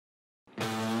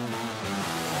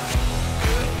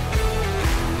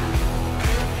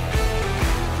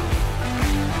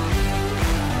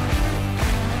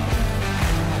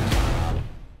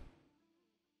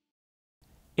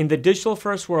In the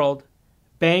digital-first world,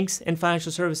 banks and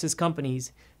financial services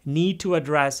companies need to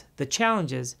address the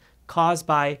challenges caused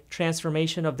by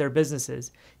transformation of their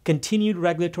businesses, continued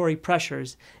regulatory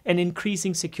pressures, and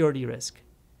increasing security risk.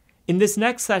 In this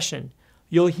next session,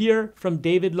 you'll hear from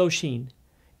David Losheen,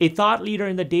 a thought leader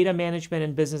in the data management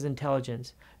and business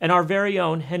intelligence, and our very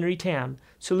own Henry Tam,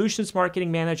 Solutions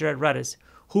Marketing Manager at Redis,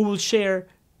 who will share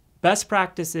best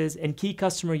practices and key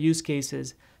customer use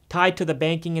cases tied to the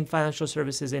banking and financial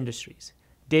services industries.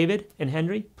 David and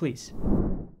Henry, please.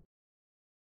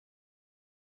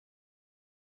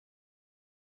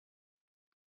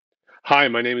 Hi,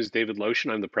 my name is David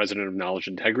Losheen. I'm the President of Knowledge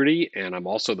Integrity, and I'm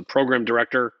also the Program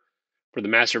Director for the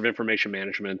Master of Information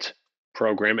Management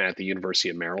program at the University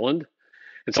of Maryland.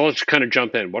 And so let's kind of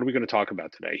jump in. What are we going to talk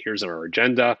about today? Here's our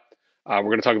agenda. We're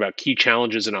going to talk about key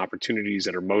challenges and opportunities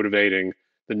that are motivating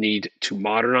the need to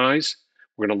modernize.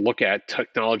 We're going to look at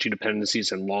technology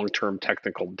dependencies and long-term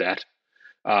technical debt.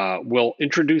 We'll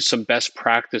introduce some best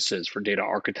practices for data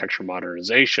architecture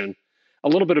modernization, a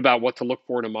little bit about what to look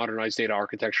for in a modernized data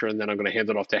architecture, and then I'm going to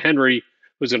hand it off to Henry,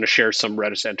 who's going to share some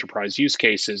Redis Enterprise use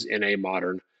cases in a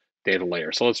modern data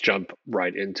layer. So let's jump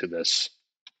right into this.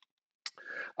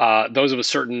 Those of a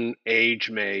certain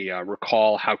age may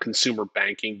recall how consumer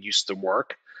banking used to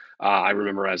work. I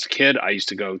remember as a kid, I used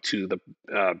to go to the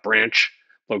branch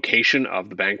location of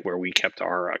the bank where we kept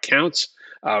our accounts.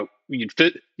 You'd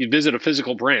visit a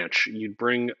physical branch. You'd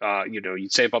bring,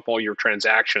 you'd save up all your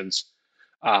transactions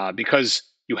because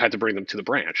you had to bring them to the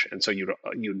branch, and so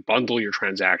you'd bundle your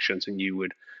transactions and you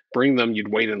would bring them.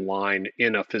 You'd wait in line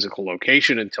in a physical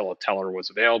location until a teller was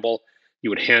available. You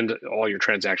would hand all your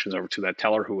transactions over to that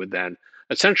teller, who would then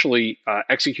essentially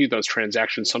execute those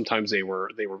transactions. Sometimes they were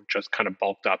just kind of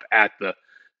bulked up at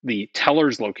the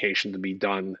teller's location to be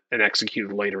done and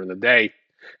executed later in the day.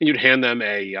 And you'd hand them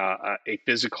a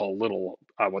physical little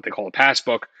what they call a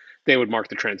passbook. They would mark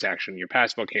the transaction in your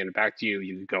passbook, hand it back to you.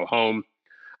 You could go home.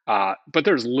 But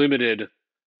there's limited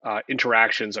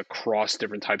interactions across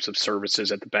different types of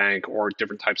services at the bank or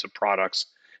different types of products.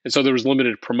 And so there was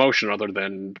limited promotion other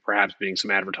than perhaps being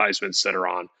some advertisements that are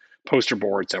on poster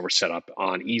boards that were set up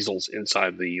on easels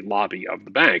inside the lobby of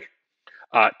the bank.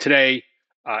 Today,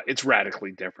 it's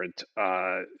radically different.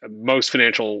 Most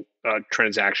financial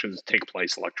transactions take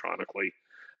place electronically.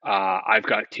 I've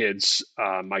got kids.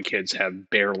 My kids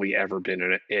have barely ever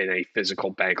been in a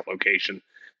physical bank location.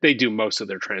 They do most of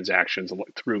their transactions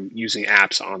through using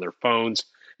apps on their phones.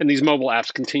 And these mobile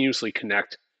apps continuously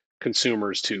connect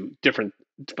consumers to different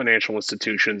financial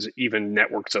institutions, even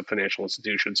networks of financial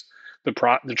institutions.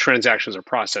 The transactions are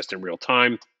processed in real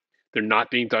time. They're not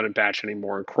being done in batch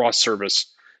anymore, and cross-service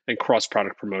and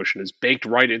cross-product promotion is baked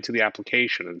right into the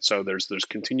application. And so there's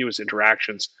continuous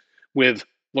interactions with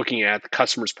looking at the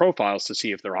customer's profiles to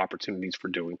see if there are opportunities for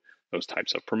doing those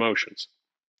types of promotions.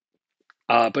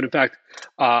 But in fact,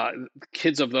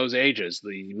 kids of those ages,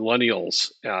 the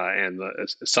millennials and the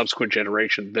subsequent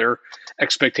generation, their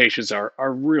expectations are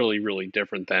really, really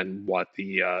different than what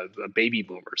the baby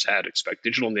boomers had expect.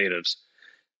 Digital natives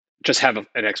just have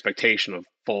an expectation of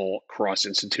full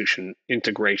cross-institution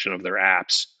integration of their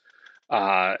apps.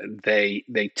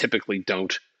 They typically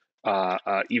don't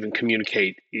even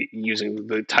communicate using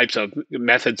the types of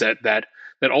methods that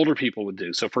older people would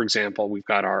do. So, for example, we've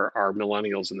got our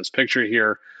millennials in this picture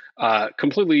here,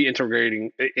 completely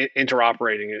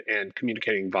interoperating and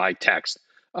communicating by text.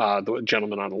 The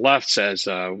gentleman on the left says,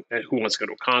 "Who wants to go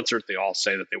to a concert?" They all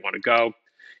say that they want to go.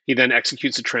 He then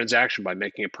executes a transaction by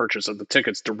making a purchase of the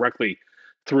tickets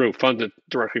funded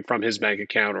directly from his bank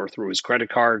account or through his credit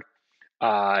card.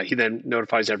 He then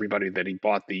notifies everybody that he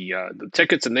bought the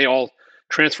tickets, and they all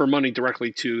transfer money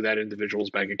directly to that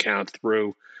individual's bank account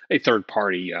through a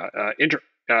third-party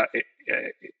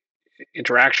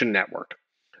interaction network.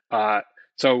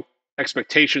 So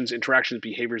expectations, interactions,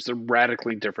 behaviors, they're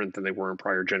radically different than they were in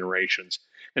prior generations.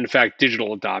 In fact,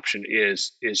 digital adoption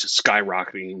is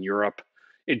skyrocketing in Europe.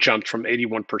 It jumped from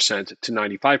 81% to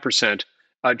 95%.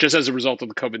 Just as a result of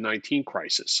the COVID-19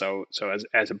 crisis. So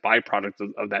as a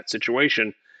byproduct of that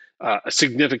situation, a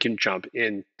significant jump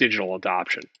in digital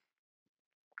adoption.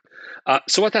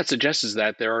 So what that suggests is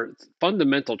that there are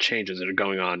fundamental changes that are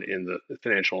going on in the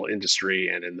financial industry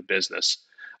and in the business,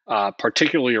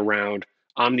 particularly around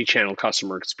omni-channel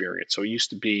customer experience. So it used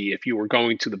to be if you were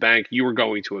going to the bank, you were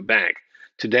going to a bank.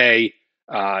 Today,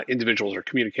 individuals are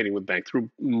communicating with the bank through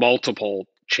multiple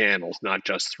channels, not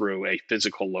just through a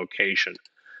physical location.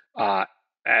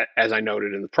 As I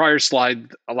noted in the prior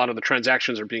slide, a lot of the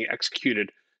transactions are being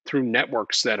executed through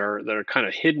networks that are kind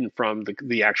of hidden from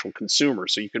the actual consumer.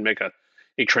 So you can make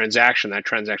a transaction, that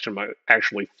transaction might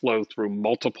actually flow through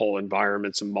multiple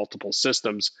environments and multiple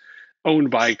systems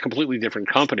owned by completely different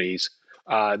companies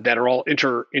that are all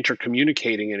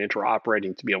intercommunicating and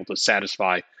interoperating to be able to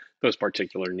satisfy those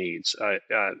particular needs.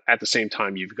 At the same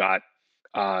time, you've got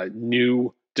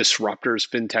new disruptors,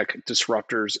 fintech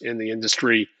disruptors in the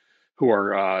industry who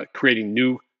are creating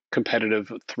new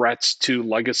competitive threats to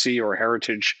legacy or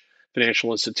heritage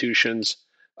financial institutions.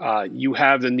 You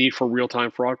have the need for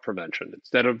real-time fraud prevention.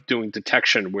 Instead of doing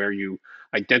detection where you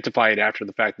identify it after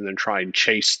the fact and then try and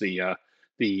chase the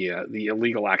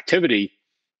illegal activity,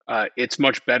 it's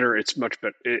much better. It's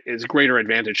a greater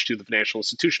advantage to the financial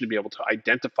institution to be able to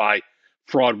identify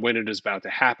fraud when it is about to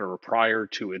happen or prior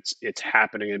to its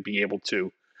happening, and be able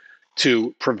to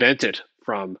prevent it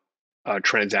from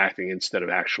transacting instead of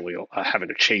actually having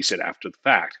to chase it after the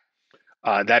fact.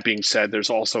 That being said, there's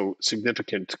also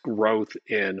significant growth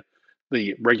in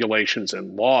the regulations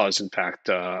and laws. In fact,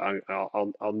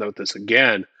 I'll note this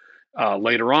again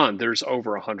later on. There's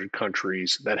over 100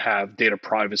 countries that have data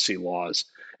privacy laws,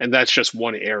 and that's just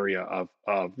one area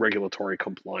of regulatory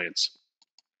compliance.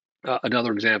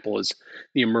 Another example is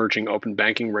the emerging open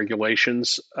banking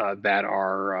regulations that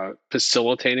are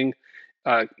facilitating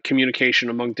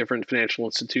communication among different financial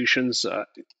institutions.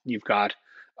 You've got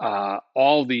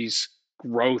all these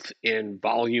growth in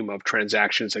volume of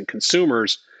transactions and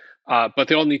consumers, but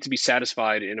they all need to be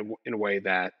satisfied in a way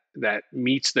that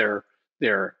meets their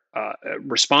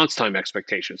response time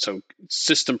expectations. So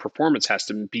system performance has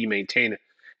to be maintained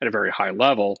at a very high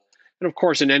level. And of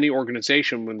course, in any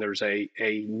organization, when there's a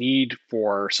need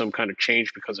for some kind of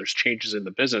change because there's changes in the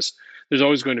business, there's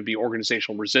always going to be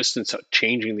organizational resistance of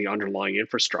changing the underlying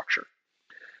infrastructure.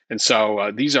 And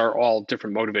so these are all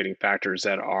different motivating factors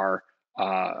that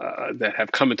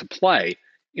have come into play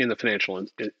in the financial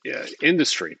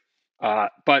industry.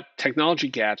 But technology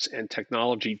gaps and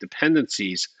technology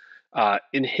dependencies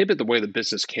inhibit the way the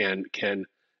business can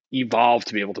evolve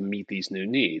to be able to meet these new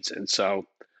needs. And so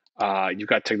you've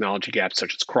got technology gaps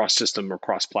such as cross-system or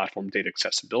cross-platform data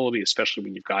accessibility, especially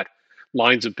when you've got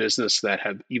lines of business that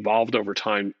have evolved over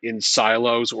time in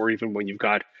silos, or even when you've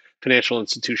got financial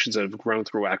institutions that have grown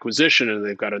through acquisition and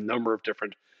they've got a number of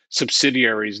different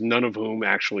subsidiaries, none of whom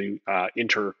actually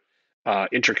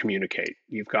intercommunicate.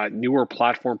 You've got newer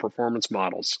platform performance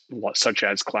models, such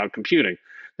as cloud computing,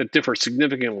 that differ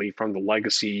significantly from the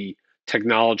legacy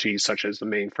technologies, such as the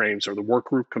mainframes or the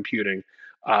workgroup computing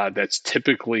that's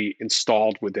typically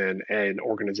installed within an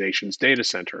organization's data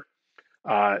center.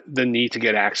 The need to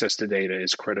get access to data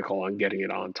is critical, and getting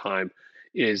it on time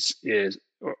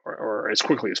or as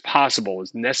quickly as possible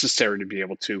is necessary to be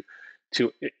able to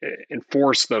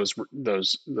enforce those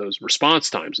response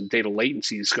times. And data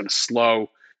latency is going to slow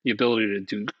the ability to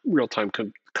do real-time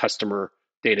customer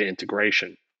data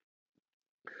integration.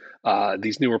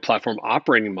 These newer platform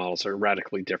operating models are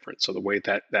radically different. So the way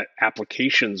that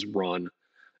applications run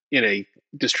in a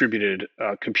distributed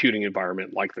computing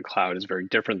environment like the cloud is very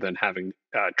different than having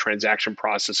transaction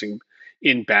processing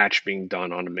in batch being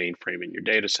done on a mainframe in your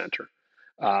data center.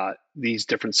 These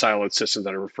different siloed systems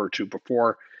that I referred to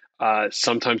before,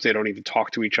 sometimes they don't even talk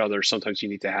to each other. Sometimes you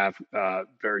need to have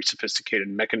very sophisticated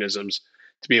mechanisms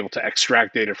to be able to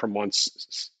extract data from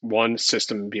one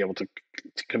system and be able to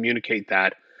communicate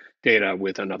that data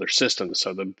with another system.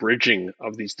 So the bridging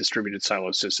of these distributed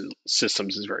silo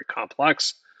systems is very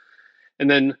complex. And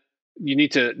then you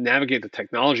need to navigate the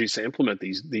technologies to implement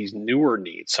these newer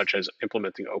needs, such as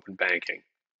implementing open banking.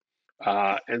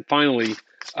 And finally,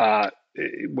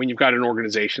 when you've got an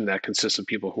organization that consists of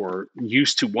people who are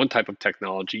used to one type of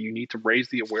technology, you need to raise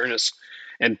the awareness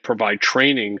and provide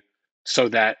training so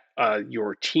that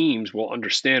your teams will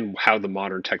understand how the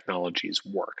modern technologies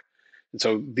work. And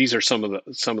so these are some of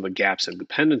the gaps and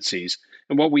dependencies.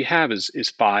 And what we have is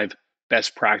 5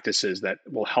 best practices that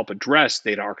will help address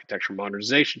data architecture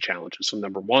modernization challenges. So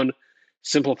number 1,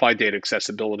 simplify data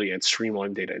accessibility and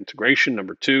streamline data integration.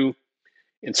 Number 2,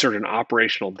 insert an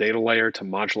operational data layer to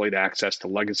modulate access to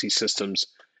legacy systems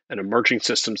and emerging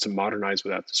systems to modernize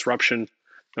without disruption.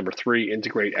 Number 3,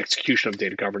 integrate execution of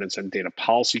data governance and data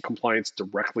policy compliance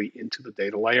directly into the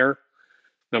data layer.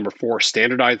 Number 4,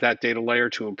 standardize that data layer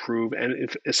to improve and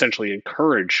essentially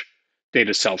encourage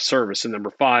data self-service. And number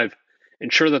 5,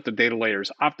 ensure that the data layer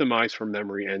is optimized for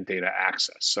memory and data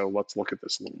access. So let's look at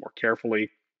this a little more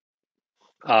carefully.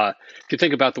 If you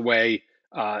think about the way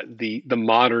the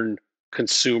modern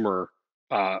consumer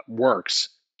works,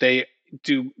 they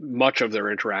do much of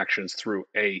their interactions through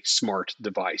a smart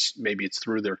device. Maybe it's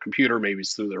through their computer, maybe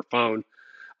it's through their phone.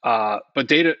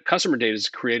 But customer data is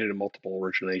created in multiple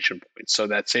origination points. So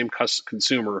that same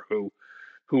consumer who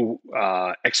who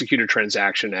execute a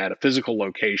transaction at a physical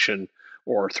location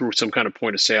or through some kind of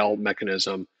point of sale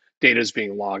mechanism, data is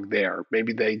being logged there.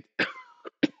 Maybe they,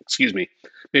 excuse me,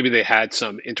 maybe they had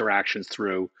some interactions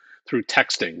through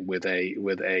texting with the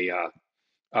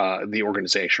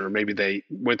organization, or maybe they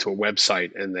went to a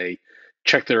website and they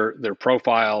checked their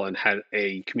profile and had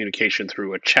a communication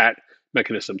through a chat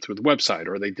mechanism through the website,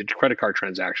 or they did credit card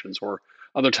transactions or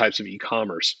other types of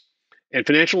e-commerce. And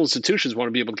financial institutions want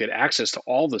to be able to get access to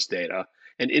all this data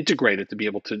and integrate it to be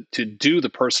able to do the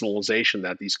personalization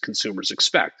that these consumers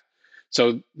expect.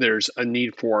 So there's a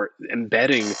need for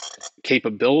embedding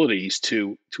capabilities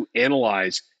to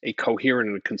analyze a coherent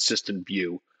and a consistent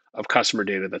view of customer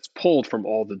data that's pulled from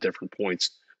all the different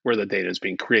points where the data is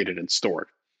being created and stored.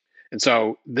 And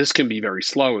so this can be very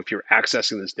slow if you're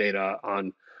accessing this data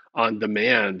on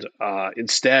demand.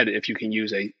 Instead, if you can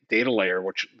use a data layer,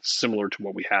 which is similar to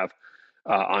what we have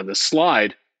on the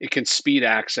slide, it can speed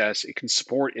access, it can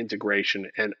support integration,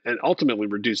 and ultimately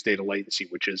reduce data latency,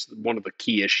 which is one of the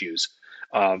key issues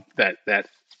that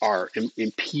are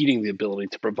impeding the ability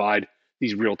to provide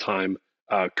these real-time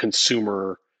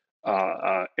consumer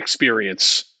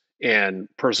experience and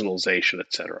personalization,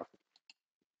 et cetera.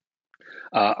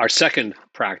 Our second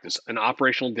practice, an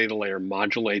operational data layer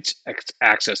modulates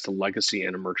access to legacy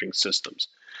and emerging systems.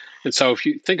 And so if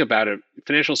you think about it,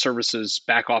 financial services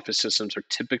back office systems are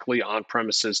typically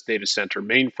on-premises data center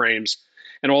mainframes,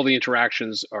 and all the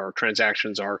interactions or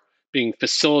transactions are being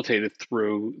facilitated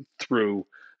through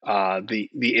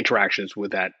the interactions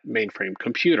with that mainframe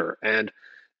computer. And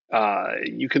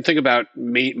you can think about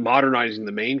modernizing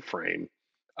the mainframe,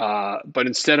 but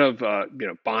instead of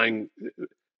buying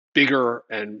bigger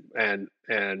and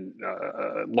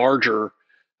larger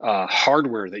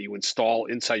hardware that you install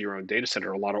inside your own data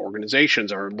center, a lot of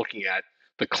organizations are looking at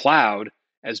the cloud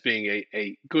as being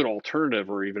a good alternative,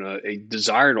 or even a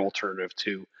desired alternative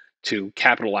to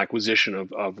capital acquisition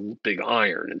of big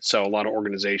iron. And so a lot of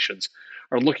organizations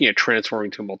are looking at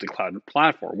transforming to a multi-cloud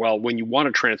platform. Well, when you want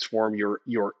to transform your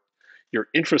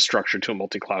infrastructure to a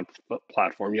multi-cloud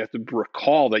platform, you have to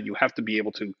recall that you have to be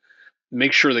able to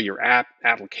make sure that your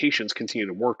applications continue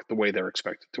to work the way they're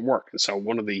expected to work. And so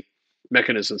one of the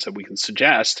mechanisms that we can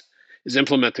suggest is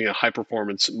implementing a high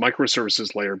performance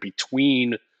microservices layer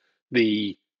between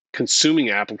the consuming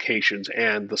applications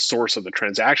and the source of the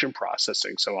transaction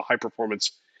processing. So a high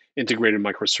performance integrated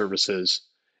microservices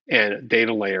and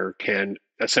data layer can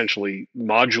essentially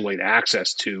modulate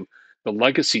access to the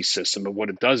legacy system. And what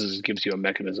it does is it gives you a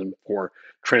mechanism for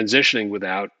transitioning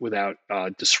without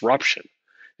disruption.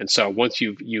 And so once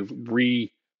you've reformulated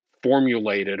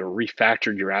or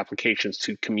refactored your applications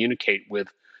to communicate with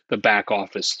the back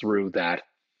office through that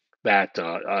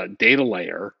data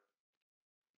layer,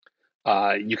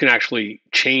 you can actually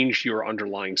change your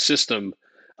underlying system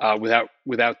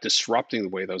without disrupting the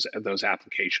way those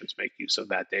applications make use of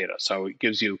that data. So it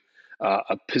gives you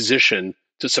a position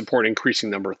to support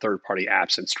increasing number of third-party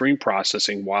apps and stream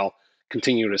processing while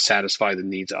continuing to satisfy the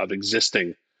needs of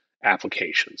existing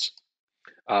applications.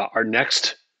 Our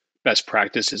next best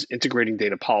practice is integrating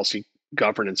data policy,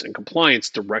 governance, and compliance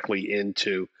directly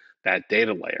into that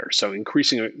data layer. So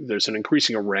there's an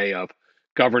increasing array of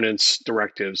governance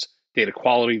directives, data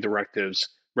quality directives,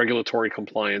 regulatory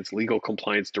compliance, legal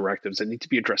compliance directives that need to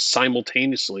be addressed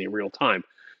simultaneously in real time.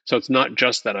 So it's not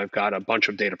just that I've got a bunch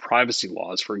of data privacy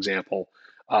laws, for example,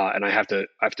 and I have to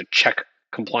check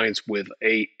compliance with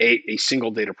a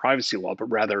single data privacy law,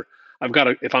 but rather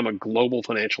if I'm a global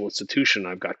financial institution,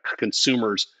 I've got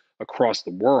consumers across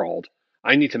the world,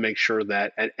 I need to make sure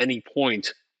that at any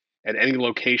point, at any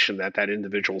location that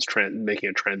individual is making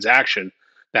a transaction,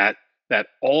 that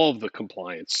all of the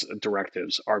compliance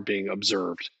directives are being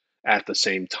observed at the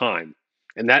same time.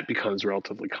 And that becomes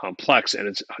relatively complex and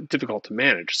it's difficult to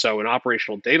manage. So an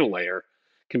operational data layer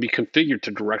can be configured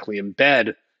to directly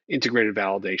embed integrated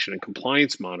validation and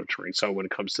compliance monitoring. So when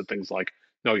it comes to things like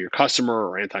know your customer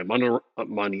or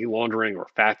anti-money laundering or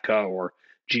FATCA or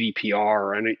GDPR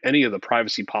or any of the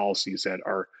privacy policies that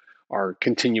are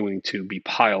continuing to be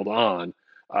piled on,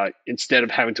 instead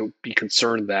of having to be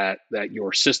concerned that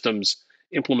your systems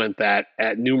implement that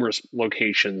at numerous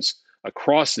locations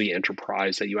across the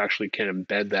enterprise, that you actually can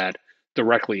embed that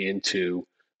directly into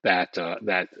that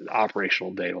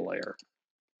operational data layer.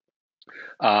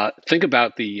 Think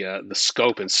about the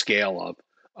scope and scale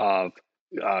of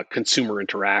consumer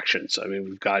interactions. I mean,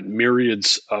 we've got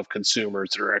myriads of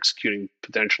consumers that are executing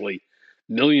potentially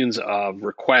millions of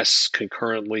requests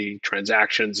concurrently,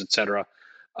 transactions, et cetera,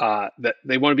 that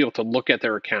they want to be able to look at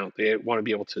their account. They want to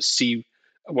be able to see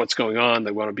what's going on.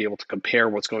 They want to be able to compare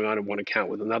what's going on in one account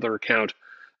with another account.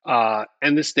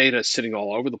 And this data is sitting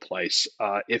all over the place.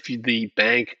 If the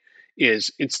bank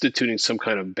is instituting some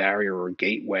kind of barrier or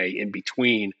gateway in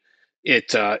between,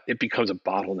 it becomes a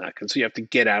bottleneck, and so you have to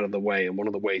get out of the way. And one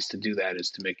of the ways to do that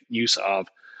is to make use of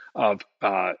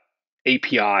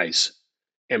APIs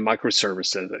and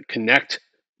microservices that connect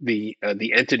the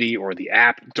entity or the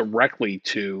app directly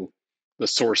to the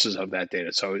sources of that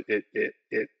data. So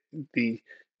the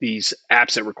these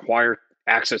apps that require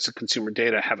access to consumer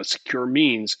data have a secure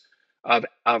means of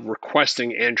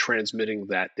requesting and transmitting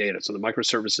that data. So the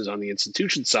microservices on the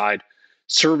institution side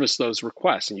service those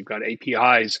requests, and you've got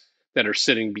APIs that are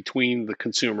sitting between the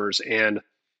consumers and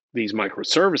these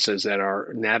microservices that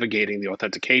are navigating the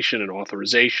authentication and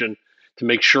authorization to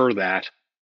make sure that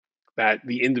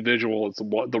the individual is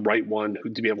the right one who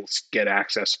to be able to get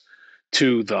access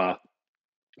to the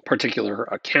particular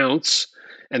accounts,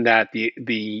 and that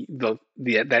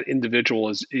that individual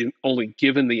is only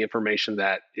given the information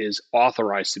that is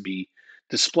authorized to be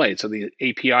displayed. So the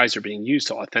APIs are being used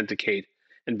to authenticate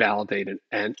and validate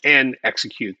and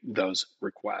execute those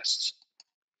requests.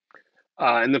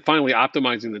 And then finally,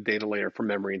 optimizing the data layer for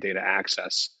memory and data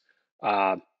access.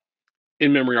 Uh,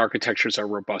 in-memory architectures are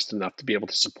robust enough to be able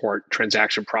to support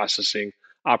transaction processing,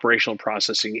 operational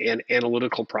processing, and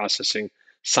analytical processing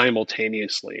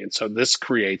simultaneously. And so this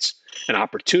creates an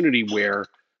opportunity where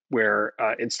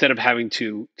instead of having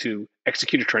to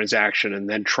execute a transaction and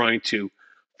then trying to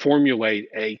formulate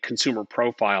a consumer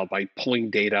profile by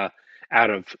pulling data out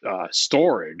of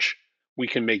storage, we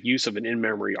can make use of an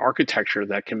in-memory architecture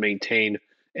that can maintain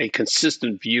a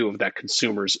consistent view of that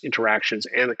consumer's interactions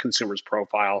and the consumer's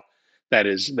profile that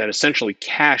essentially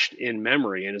cached in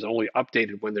memory and is only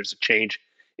updated when there's a change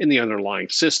in the underlying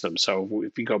system. So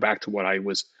if you go back to what I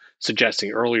was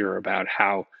suggesting earlier about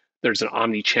how there's an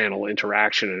omni-channel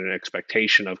interaction and an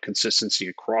expectation of consistency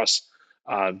across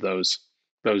those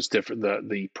different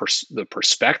the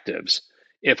perspectives.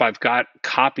 If I've got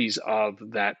copies of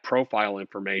that profile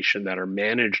information that are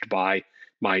managed by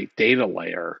my data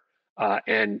layer,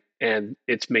 and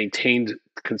it's maintained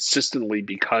consistently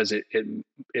because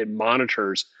it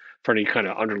monitors for any kind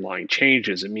of underlying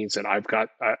changes. It means that I've got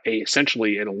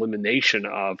essentially an elimination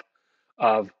of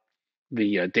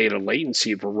the data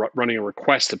latency of running a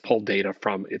request to pull data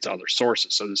from its other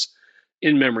sources. So this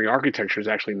in-memory architecture is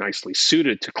actually nicely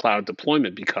suited to cloud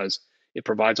deployment because it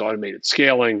provides automated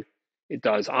scaling, it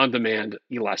does on-demand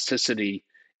elasticity,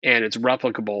 and it's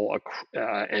replicable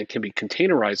and can be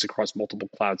containerized across multiple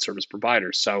cloud service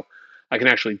providers. So I can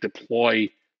actually deploy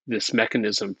this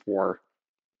mechanism for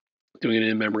doing an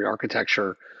in-memory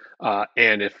architecture,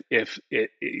 and if it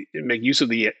make use of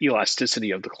the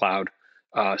elasticity of the cloud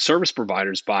service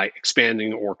providers by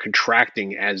expanding or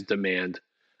contracting as demand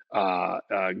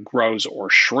grows or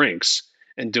shrinks,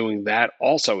 and doing that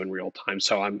also in real time.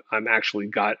 So I'm actually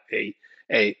got an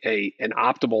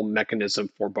optimal mechanism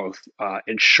for both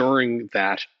ensuring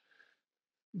that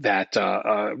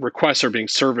requests are being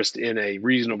serviced in a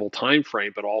reasonable time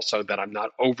frame, but also that I'm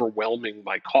not overwhelming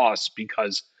my costs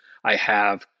because I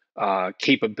have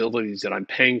capabilities that I'm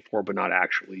paying for but not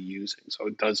actually using. So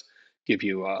it does give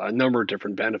you a number of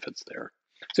different benefits there.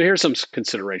 So here's some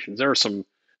considerations. There are some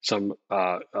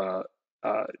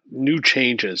new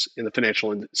changes in the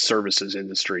financial services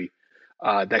industry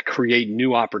that create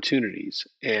new opportunities,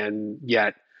 and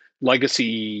yet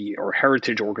legacy or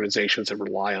heritage organizations that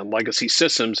rely on legacy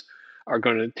systems are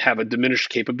going to have a diminished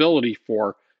capability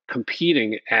for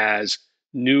competing as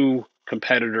new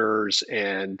competitors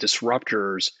and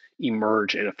disruptors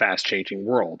emerge in a fast changing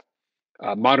world.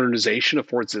 Modernization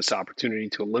affords this opportunity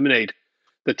to eliminate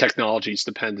the technology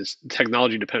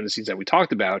dependencies that we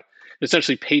talked about, and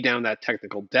essentially pay down that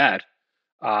technical debt.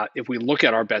 If we look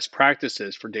at our best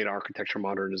practices for data architecture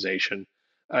modernization,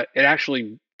 it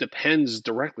actually depends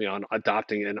directly on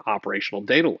adopting an operational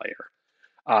data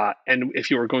layer. And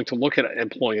if you are going to look at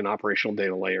employing an operational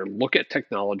data layer, look at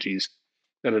technologies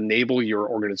that enable your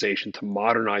organization to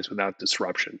modernize without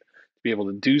disruption, to be able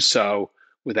to do so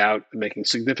without making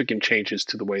significant changes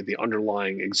to the way the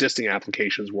underlying existing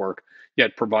applications work,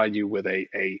 yet provide you with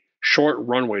a short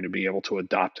runway to be able to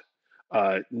adopt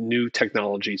new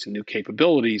technologies and new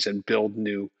capabilities and build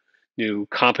new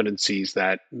competencies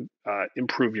that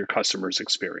improve your customer's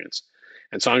experience.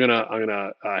 And so I'm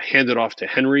gonna hand it off to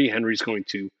Henry. Henry's going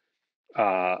to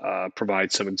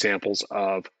provide some examples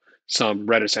of some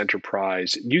Redis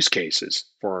Enterprise use cases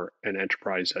for an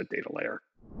enterprise data layer.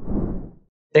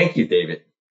 Thank you, David.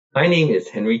 My name is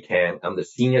Henry Tan. I'm the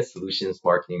Senior Solutions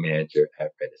Marketing Manager at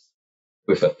Redis,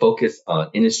 with a focus on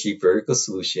industry vertical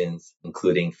solutions,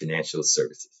 including financial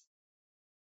services.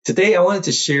 Today, I wanted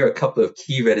to share a couple of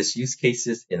key Redis use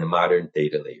cases in a modern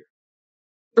data layer.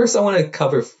 First, I want to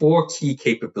cover 4 key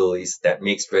capabilities that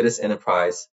makes Redis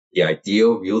Enterprise the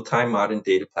ideal real-time modern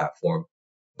data platform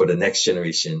for the next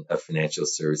generation of financial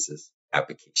services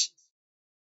applications.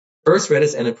 First,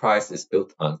 Redis Enterprise is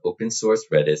built on open source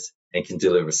Redis and can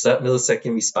deliver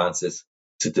sub-millisecond responses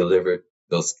to deliver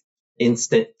those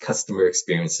instant customer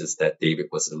experiences that David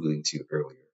was alluding to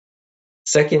earlier.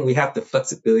 Second, we have the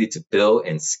flexibility to build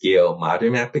and scale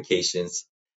modern applications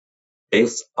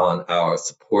based on our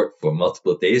support for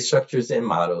multiple data structures and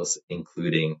models,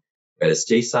 including Redis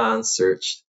JSON,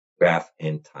 search, graph,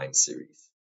 and time series.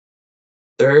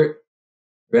 Third,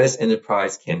 Redis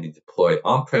Enterprise can be deployed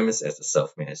on-premise as a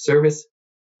self-managed service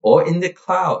or in the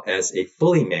cloud as a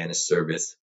fully managed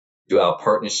service through our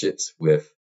partnerships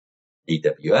with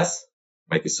AWS,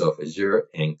 Microsoft Azure,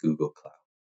 and Google Cloud.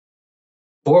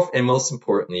 Fourth, and most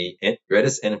importantly,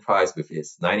 Redis Enterprise with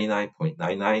its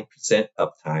 99.99%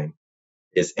 uptime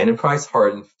is enterprise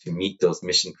hardened to meet those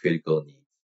mission-critical needs.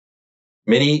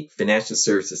 Many financial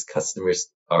services customers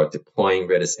are deploying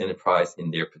Redis Enterprise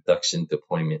in their production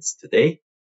deployments today.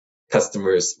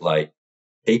 Customers like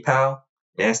PayPal,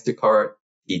 MasterCard,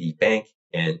 TD Bank,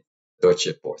 and Deutsche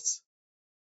Börse.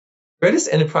 Redis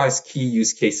Enterprise key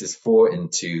use cases fall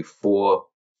into 4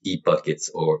 key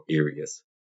buckets or areas.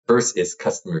 First is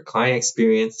customer client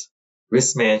experience,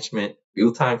 risk management,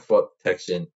 real-time fraud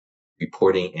detection,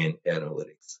 reporting, and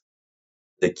analytics.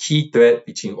 The key thread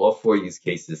between all 4 use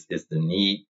cases is the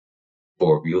need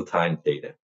for real-time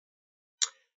data.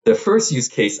 The first use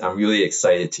case I'm really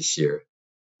excited to share.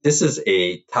 This is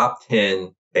a top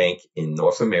 10 bank in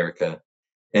North America,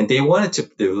 and they wanted to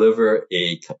deliver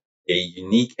a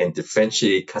unique and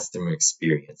differentiated customer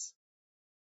experience.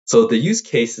 So the use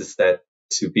case is that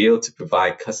to be able to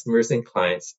provide customers and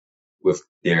clients with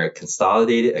their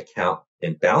consolidated account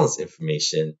and balance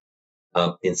information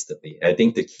instantly. I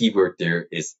think the keyword there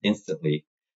is instantly,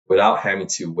 without having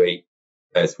to wait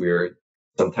as we're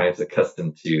sometimes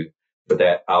accustomed to for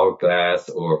that hourglass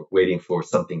or waiting for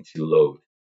something to load.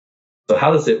 So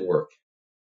how does it work?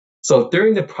 So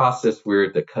during the process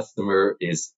where the customer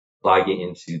is logging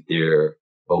into their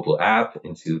mobile app,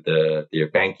 into their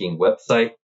banking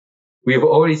website, we have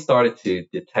already started to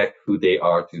detect who they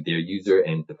are through their user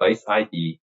and device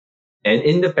ID. And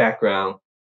in the background,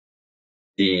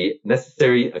 the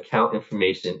necessary account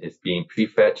information is being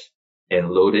prefetched and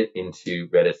loaded into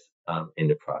Redis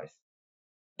Enterprise.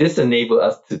 This enabled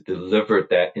us to deliver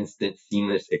that instant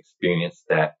seamless experience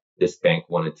that this bank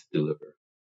wanted to deliver.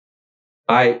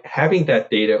 By having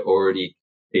that data already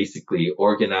basically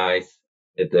organized,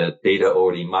 the data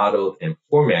already modeled and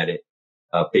formatted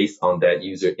based on that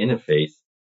user interface,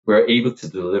 we're able to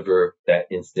deliver that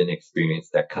instant experience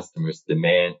that customers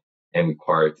demand and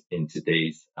require in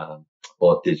today's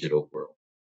all digital world.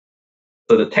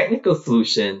 So the technical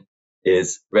solution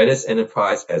is Redis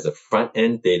Enterprise as a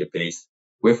front-end database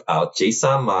with our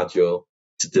JSON module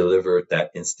to deliver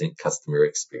that instant customer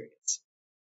experience.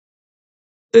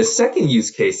 The second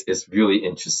use case is really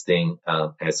interesting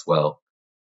as well.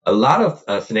 A lot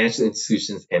of financial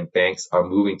institutions and banks are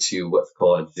moving to what's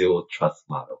called a zero trust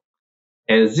model.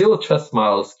 And a zero trust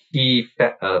model's key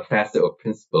facet or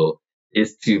principle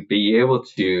is to be able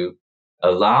to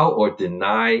allow or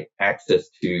deny access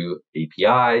to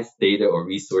APIs, data, or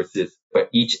resources for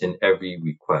each and every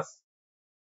request.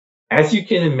 As you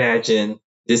can imagine,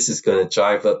 this is going to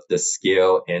drive up the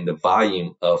scale and the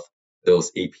volume of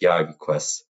those API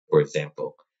requests, for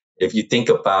example. If you think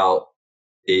about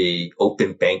an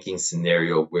open banking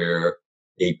scenario where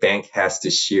a bank has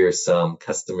to share some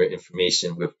customer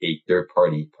information with a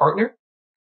third-party partner,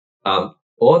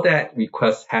 all that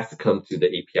request has to come to the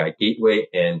API gateway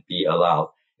and be allowed.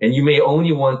 And you may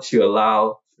only want to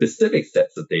allow specific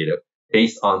sets of data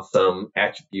based on some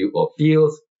attribute or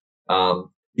fields,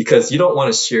 because you don't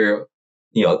want to share,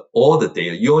 all the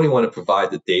data. You only want to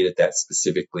provide the data that's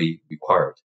specifically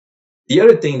required. The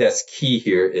other thing that's key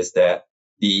here is that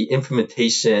the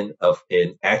implementation of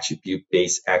an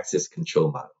attribute-based access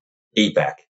control model,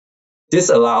 ABAC. This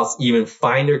allows even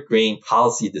finer-grained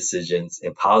policy decisions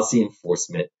and policy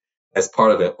enforcement as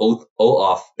part of an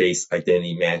OAuth-based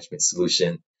identity management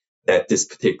solution that this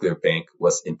particular bank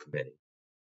was implementing.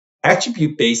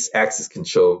 Attribute-based access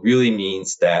control really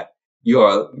means that you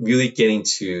are really getting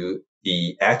to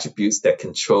the attributes that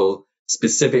control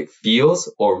specific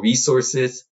fields or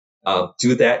resources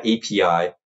through that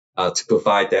API to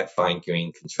provide that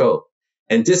fine-grained control.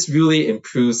 And this really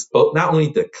improves both not only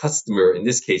the customer, in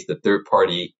this case, the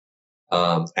third-party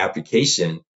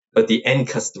application, but the end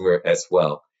customer as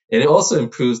well. And it also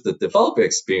improves the developer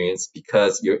experience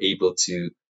because you're able to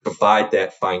provide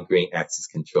that fine-grained access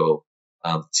control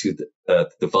to the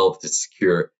developer to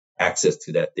secure access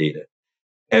to that data.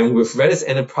 And with Redis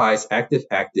Enterprise active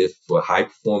for high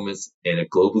performance and a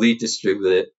globally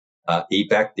distributed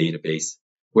ABAC database,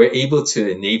 we're able to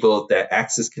enable that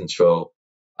access control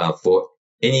for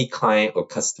any client or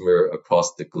customer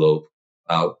across the globe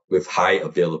with high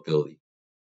availability.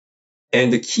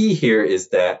 And the key here is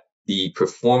that the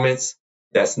performance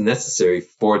that's necessary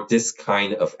for this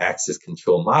kind of access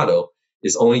control model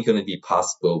is only going to be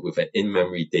possible with an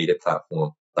in-memory data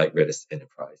platform like Redis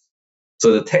Enterprise.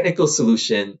 So the technical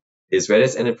solution is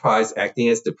Redis Enterprise acting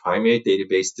as the primary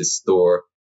database to store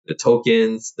the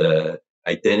tokens, the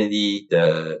identity,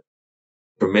 the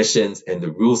permissions, and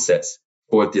the rule sets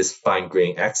for this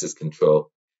fine-grained access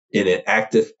control in an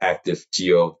active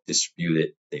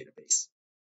geo-distributed database.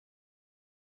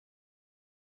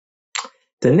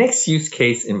 The next use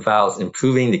case involves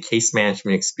improving the case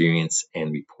management experience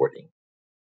and reporting.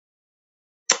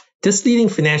 This leading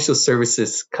financial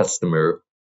services customer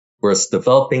was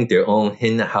developing their own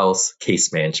in-house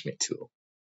case management tool.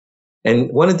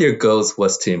 And one of their goals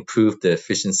was to improve the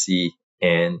efficiency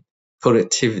and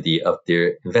productivity of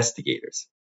their investigators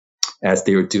as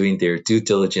they were doing their due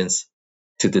diligence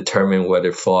to determine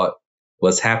whether fraud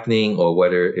was happening or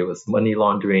whether it was money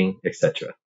laundering,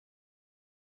 etc.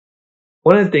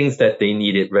 One of the things that they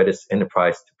needed Redis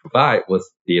Enterprise to provide was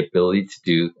the ability to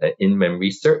do an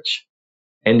in-memory search.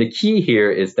 And the key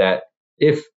here is that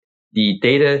if the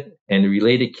data and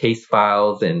related case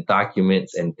files and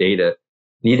documents and data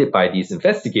needed by these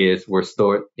investigators were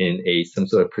stored in some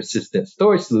sort of persistent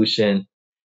storage solution,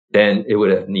 then it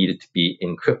would have needed to be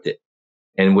encrypted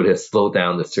and would have slowed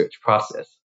down the search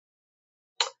process.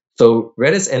 So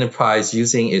Redis Enterprise,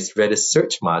 using its Redis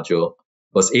search module,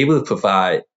 was able to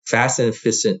provide fast and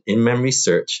efficient in-memory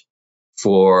search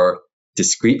for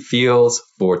discrete fields,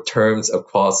 for terms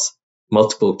across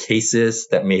multiple cases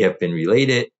that may have been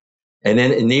related, and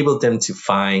then enable them to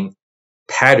find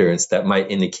patterns that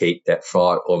might indicate that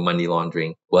fraud or money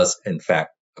laundering was in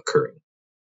fact occurring.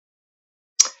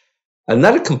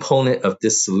 Another component of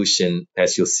this solution,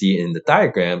 as you'll see in the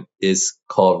diagram, is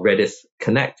called Redis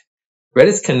Connect.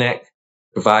 Redis Connect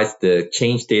provides the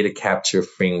change data capture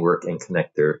framework and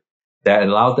connector that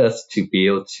allowed us to be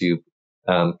able to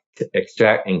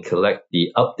extract and collect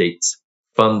the updates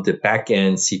from the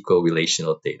backend SQL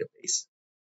relational database.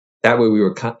 That way we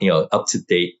were up to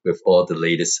date with all the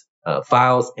latest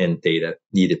files and data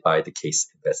needed by the case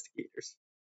investigators.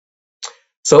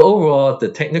 So overall, the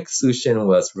technical solution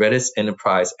was Redis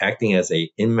Enterprise acting as an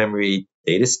in-memory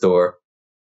data store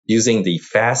using the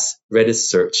fast Redis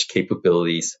search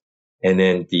capabilities and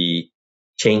then the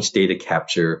change data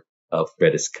capture of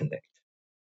Redis Connect.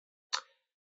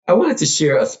 I wanted to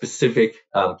share a specific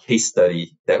case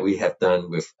study that we have done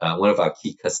with one of our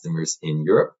key customers in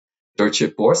Europe,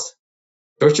 Deutsche Börse.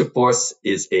 Deutsche Börse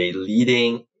is a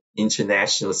leading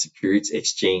international securities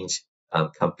exchange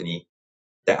company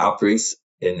that operates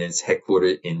and is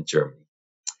headquartered in Germany.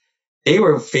 They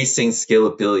were facing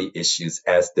scalability issues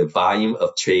as the volume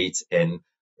of trades and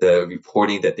the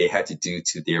reporting that they had to do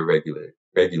to their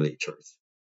regulators.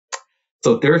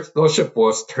 So Deutsche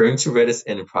Börse turned to Redis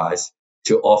Enterprise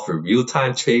to offer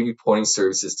real-time trade reporting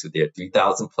services to their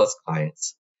 3,000 plus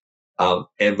clients,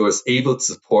 and was able to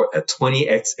support a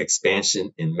 20x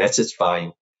expansion in message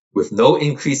volume with no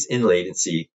increase in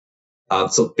latency.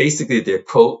 So basically their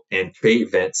quote and trade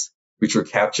events, which were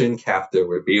captured in Kafka,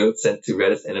 were sent to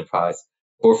Redis Enterprise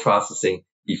for processing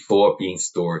before being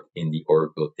stored in the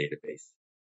Oracle database.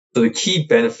 So the key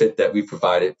benefit that we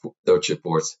provided for Deutsche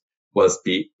Börse was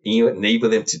enable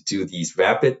them to do these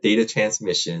rapid data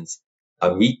transmissions,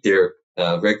 meet their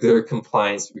regular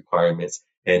compliance requirements,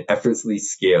 and effortlessly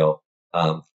scale,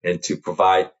 and to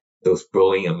provide those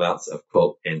growing amounts of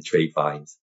quote and trade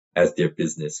volumes as their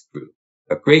business grew.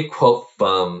 A great quote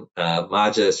from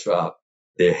Maja Schraub,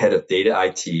 their head of data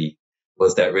IT,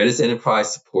 was that Redis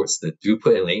Enterprise supports the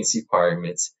throughput and latency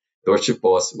requirements Deutsche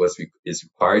Börse is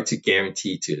required to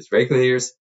guarantee to its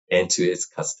regulators and to its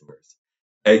customers.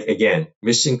 Again,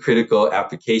 mission critical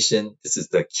application. This is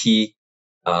the key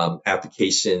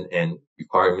application and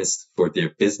requirements for their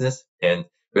business, and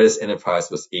Redis Enterprise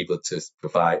was able to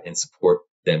provide and support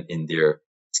them in their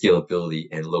scalability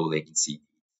and low latency.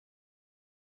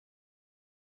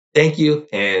 Thank you,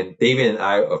 and David and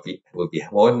I will be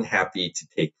more than happy to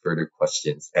take further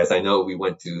questions, as I know we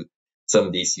went through some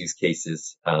of these use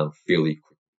cases fairly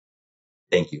quickly.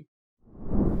 Thank you.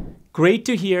 Great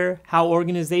to hear how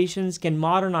organizations can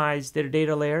modernize their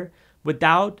data layer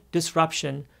without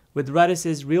disruption with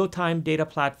Redis's real-time data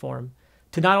platform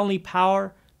to not only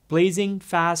power blazing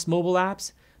fast mobile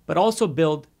apps, but also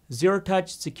build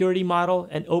zero-touch security model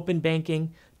and open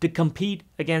banking to compete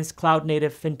against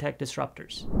cloud-native fintech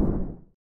disruptors.